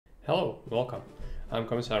Hello, welcome. I'm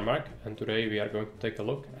Commissar Mark, and today we are going to take a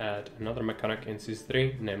look at another mechanic in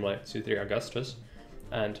C3, namely C3 Augustus,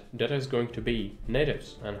 and that is going to be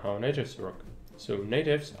natives and how natives work. So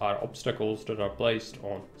natives are obstacles that are placed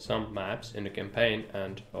on some maps in the campaign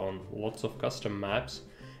and on lots of custom maps,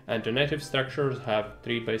 and the native structures have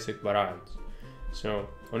three basic variants. So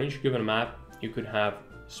on each given map you could have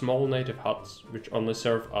small native huts which only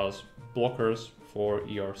serve as blockers for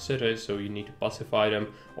your city, so you need to pacify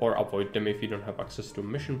them or avoid them if you don't have access to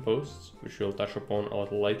mission posts, which we'll touch upon a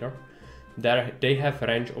little later. They have a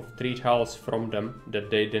range of 3 tiles from them that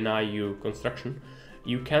they deny you construction.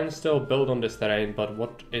 You can still build on this terrain, but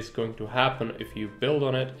what is going to happen if you build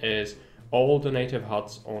on it is all the native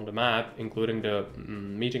huts on the map, including the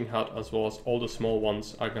meeting hut as well as all the small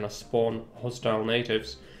ones, are gonna spawn hostile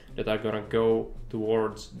natives that are gonna go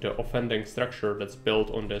towards the offending structure that's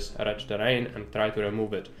built on this red terrain and try to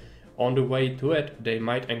remove it. On the way to it, they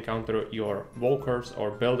might encounter your walkers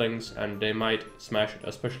or buildings and they might smash it,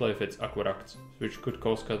 especially if it's aqueducts, which could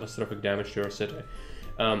cause catastrophic damage to your city.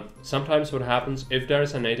 Sometimes what happens, if there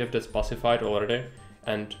is a native that's pacified already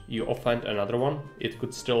and you offend another one, it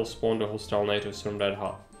could still spawn the hostile natives from that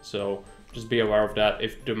hut. So just be aware of that.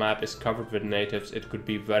 If the map is covered with natives, it could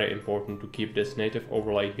be very important to keep this native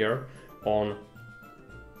overlay here on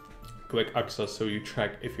quick access, so you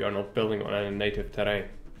check if you are not building on any native terrain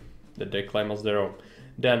that they claim as their own.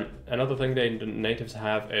 Then another thing the natives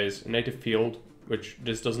have is native field, which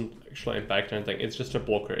this doesn't actually impact anything. It's just a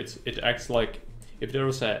blocker. It acts like if there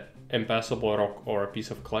was a impassable rock or a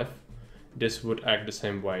piece of cliff, this would act the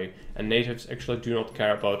same way, and natives actually do not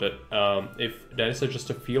care about it. If there is just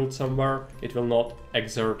a field somewhere, it will not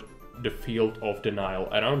exert the field of denial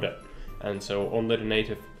around it, and so only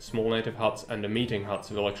the small native huts and the meeting huts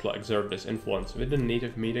will actually exert this influence. With the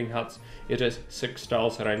native meeting huts, it is 6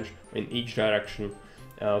 tiles range in each direction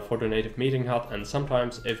for the native meeting hut, and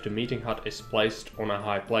sometimes if the meeting hut is placed on a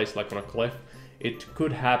high place like on a cliff, it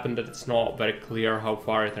could happen that it's not very clear how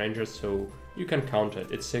far it ranges, so you can count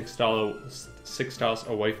it. It's 6 tiles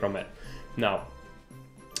away from it. Now,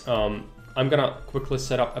 I'm gonna quickly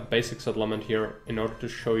set up a basic settlement here in order to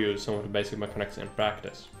show you some of the basic mechanics in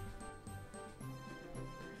practice.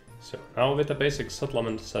 So now with the basic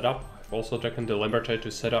settlement set up, I've also taken the liberty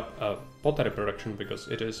to set up a pottery production because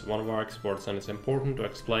it is one of our exports and it's important to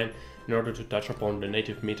explain in order to touch upon the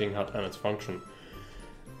native meeting hut and its function.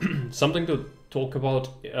 Something to talk about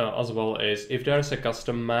as well is if there is a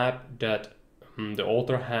custom map that the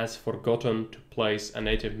author has forgotten to place a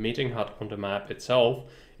native meeting hut on the map itself,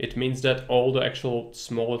 it means that all the actual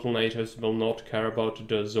small little natives will not care about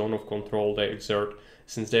the zone of control they exert,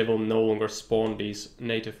 since they will no longer spawn these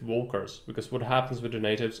native walkers. Because what happens with the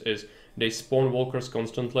natives is they spawn walkers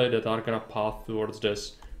constantly that are gonna path towards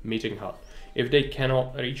this meeting hut. If they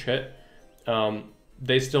cannot reach it,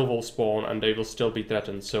 they still will spawn and they will still be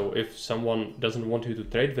threatened. So if someone doesn't want you to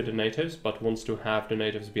trade with the natives but wants to have the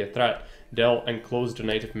natives be a threat, they'll enclose the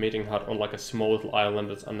native meeting hut on like a small little island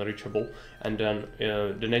that's unreachable, and then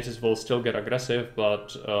the natives will still get aggressive,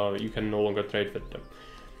 but you can no longer trade with them.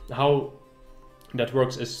 How that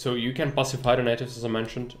works is, so you can pacify the natives, as I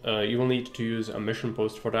mentioned. You will need to use a mission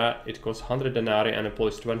post for that. It costs 100 denarii and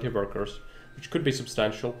employs 20 workers, which could be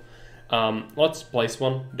substantial. Let's place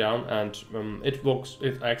one down, and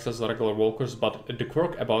it acts as regular walkers, but the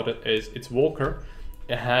quirk about it is its walker.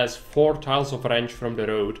 It has 4 tiles of range from the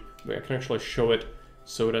road. I can actually show it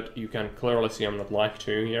so that you can clearly see I'm not lying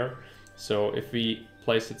to you here. So if we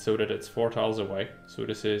place it so that it's 4 tiles away, so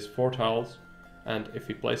this is 4 tiles, and if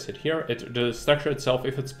we place it here, the structure itself,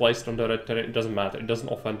 if it's placed on the red terrain, it doesn't matter, it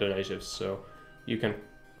doesn't offend the natives, so you can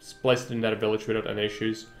place it in their village without any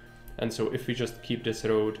issues. And so if we just keep this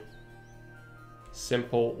road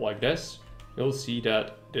simple like this, you'll see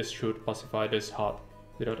that this should pacify this hut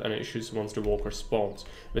without any issues once the walker spawns.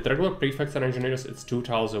 With regular prefects and engineers, it's 2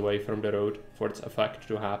 tiles away from the road for its effect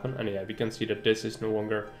to happen, and yeah, we can see that this is no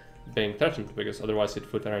longer being threatened because otherwise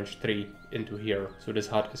it would range 3 into here, so this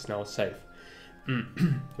hut is now safe.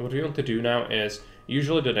 What we want to do now is,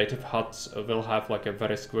 usually the native huts will have like a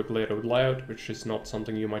very squiggly road layout, which is not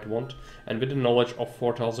something you might want, and with the knowledge of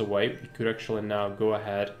 4 tiles away, we could actually now go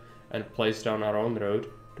ahead and place down our own road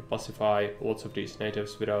to pacify lots of these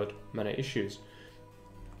natives without many issues.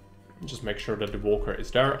 Just make sure that the walker is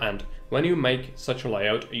there, and when you make such a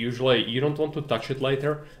layout, usually you don't want to touch it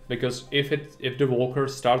later, because if the walker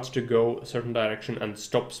starts to go a certain direction and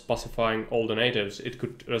stops pacifying all the natives, it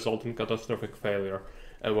could result in catastrophic failure,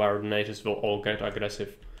 where the natives will all get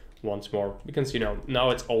aggressive once more. We can see now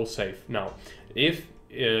it's all safe. Now, if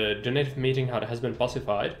the native meeting hut has been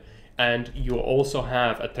pacified, and you also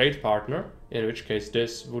have a trade partner, in which case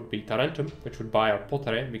this would be Tarentum, which would buy our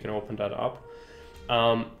pottery. We can open that up.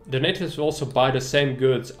 The natives will also buy the same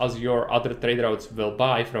goods as your other trade routes will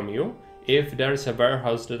buy from you if there is a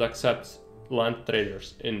warehouse that accepts land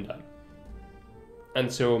traders in them.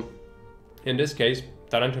 And so in this case,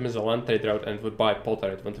 Tarentum is a land trade route and would buy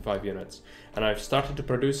pottery, 25 units. And I've started to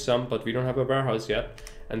produce some, but we don't have a warehouse yet.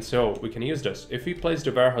 And so we can use this. If we place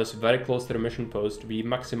the warehouse very close to the mission post, we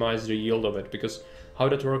maximize the yield of it, because how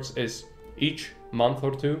that works is each month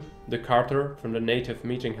or two, the carter from the native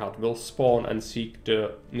meeting hut will spawn and seek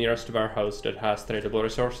the nearest warehouse that has tradable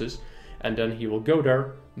resources. And then he will go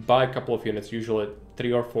there, buy a couple of units, usually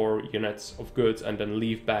 3 or 4 units of goods, and then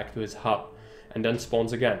leave back to his hut. And then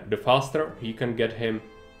spawns again. The faster he can get him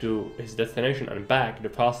to his destination and back, the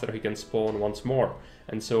faster he can spawn once more.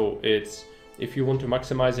 And so it's, if you want to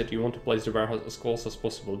maximize it, you want to place the warehouse as close as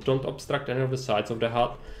possible. Don't obstruct any of the sides of the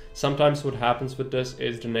hut. Sometimes what happens with this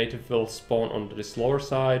is the native will spawn on this lower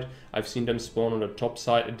side. I've seen them spawn on the top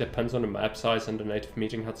side. It depends on the map size and the native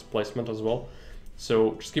meeting hut's placement as well.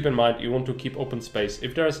 So just keep in mind, you want to keep open space.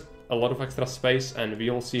 If there's a lot of extra space and we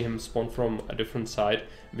all see him spawn from a different side,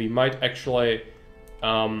 we might actually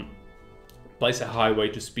place a highway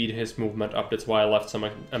to speed his movement up. That's why I left some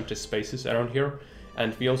empty spaces around here.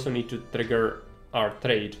 And we also need to trigger our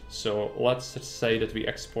trade. So let's just say that we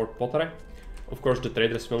export pottery. Of course, the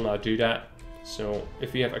traders will now do that. So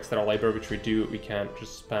if we have extra labor, which we do, we can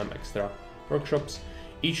just spam extra workshops.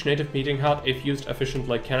 Each native meeting hut, if used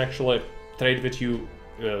efficiently, can actually trade with you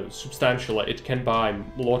substantially. It can buy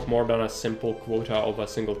a lot more than a simple quota of a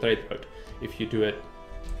single trade route if you do it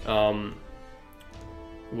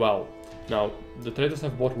well. Now, the traders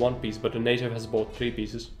have bought 1 piece, but the native has bought 3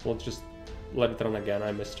 pieces. Let's just let it run again.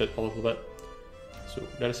 I missed it a little bit. So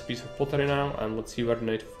there's a piece of pottery now, and let's see where the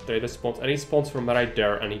native trader spawns. And he spawns from right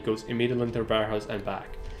there, and he goes immediately into the warehouse and back.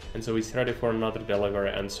 And so he's ready for another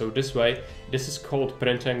delivery. And so this way, this is called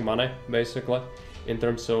printing money, basically, in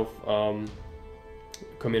terms of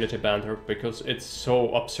community banter, because it's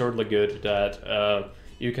so absurdly good that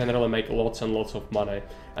you can really make lots and lots of money,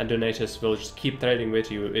 and the natives will just keep trading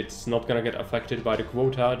with you. It's not gonna get affected by the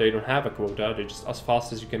quota. They don't have a quota. They just, as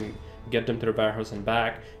fast as you can get them to the warehouse and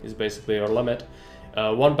back is basically your limit.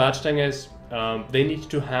 One bad thing is they need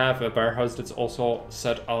to have a warehouse that's also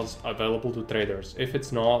set as available to traders. If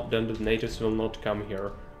it's not, then the natives will not come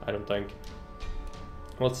here, I don't think.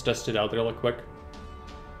 Let's test it out really quick.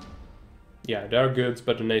 Yeah, there are goods,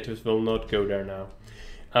 but the natives will not go there now.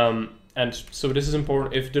 And so this is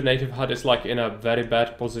important. If the native hut is like in a very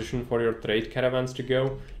bad position for your trade caravans to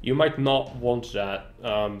go, you might not want that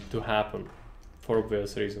to happen for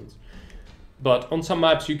obvious reasons. But on some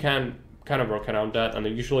maps you can kind of work around that, and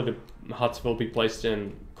usually the huts will be placed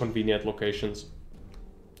in convenient locations.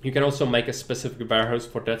 You can also make a specific warehouse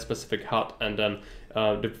for that specific hut, and then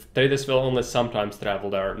the traders will only sometimes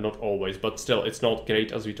travel there, not always, but still it's not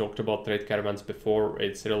great. As we talked about trade caravans before,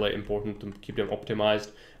 it's really important to keep them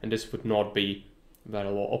optimized, and this would not be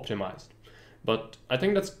very well optimized. But I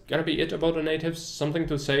think that's gonna be it about the natives. Something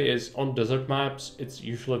to say is on desert maps, it's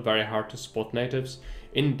usually very hard to spot natives.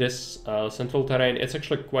 In this central terrain, it's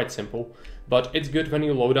actually quite simple, but it's good when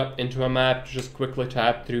you load up into a map to just quickly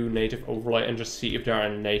tap through native overlay and just see if there are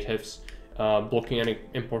any natives blocking any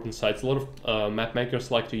important sites. A lot of map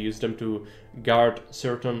makers like to use them to guard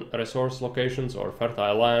certain resource locations or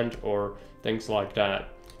fertile land or things like that,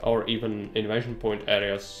 or even invasion point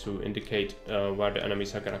areas to indicate where the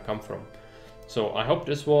enemies are gonna come from. So I hope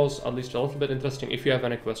this was at least a little bit interesting. If you have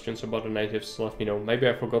any questions about the natives, let me know. Maybe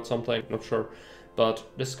I forgot something, not sure. But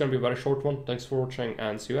this is gonna be a very short one. Thanks for watching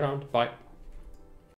and see you around. Bye.